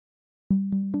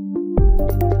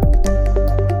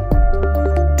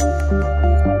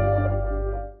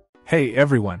Hey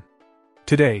everyone!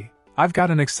 Today, I've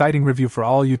got an exciting review for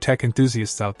all you tech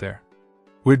enthusiasts out there.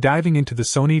 We're diving into the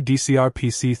Sony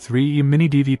DCR-PC3e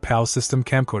MiniDV PAL system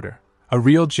camcorder, a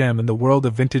real gem in the world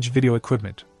of vintage video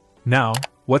equipment. Now,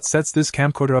 what sets this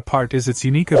camcorder apart is its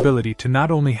unique ability to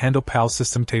not only handle PAL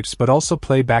system tapes but also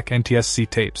play back NTSC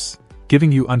tapes,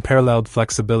 giving you unparalleled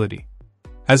flexibility.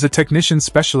 As a technician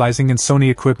specializing in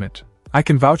Sony equipment, I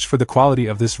can vouch for the quality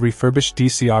of this refurbished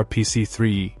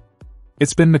DCR-PC3e.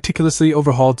 It's been meticulously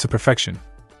overhauled to perfection.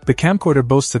 The camcorder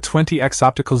boasts a 20x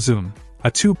optical zoom,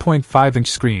 a 2.5-inch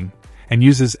screen, and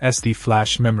uses SD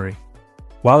flash memory.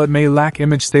 While it may lack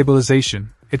image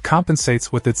stabilization, it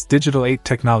compensates with its Digital 8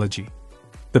 technology.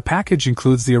 The package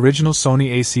includes the original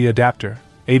Sony AC adapter,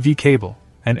 AV cable,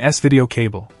 and S-video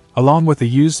cable, along with a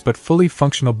used but fully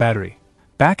functional battery.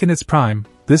 Back in its prime,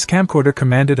 this camcorder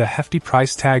commanded a hefty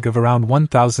price tag of around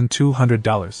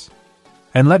 $1,200.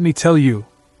 And let me tell you,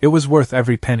 it was worth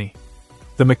every penny.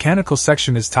 The mechanical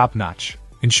section is top-notch,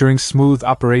 ensuring smooth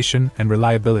operation and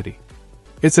reliability.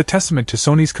 It's a testament to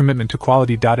Sony's commitment to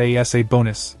quality. As a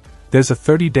bonus, there's a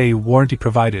 30-day warranty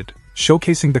provided,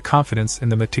 showcasing the confidence in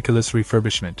the meticulous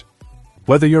refurbishment.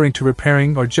 Whether you're into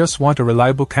repairing or just want a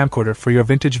reliable camcorder for your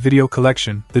vintage video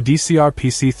collection, the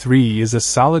DCR-PC3e is a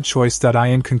solid choice.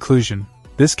 In conclusion,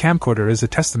 this camcorder is a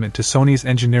testament to Sony's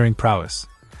engineering prowess,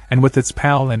 and with its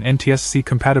PAL and NTSC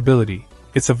compatibility,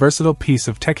 it's a versatile piece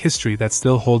of tech history that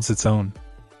still holds its own.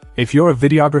 If you're a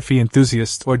videography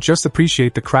enthusiast or just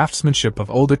appreciate the craftsmanship of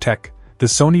older tech, the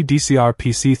Sony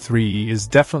DCR-PC3e is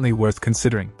definitely worth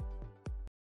considering.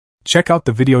 Check out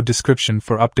the video description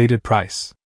for updated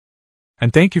price.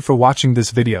 And thank you for watching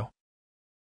this video.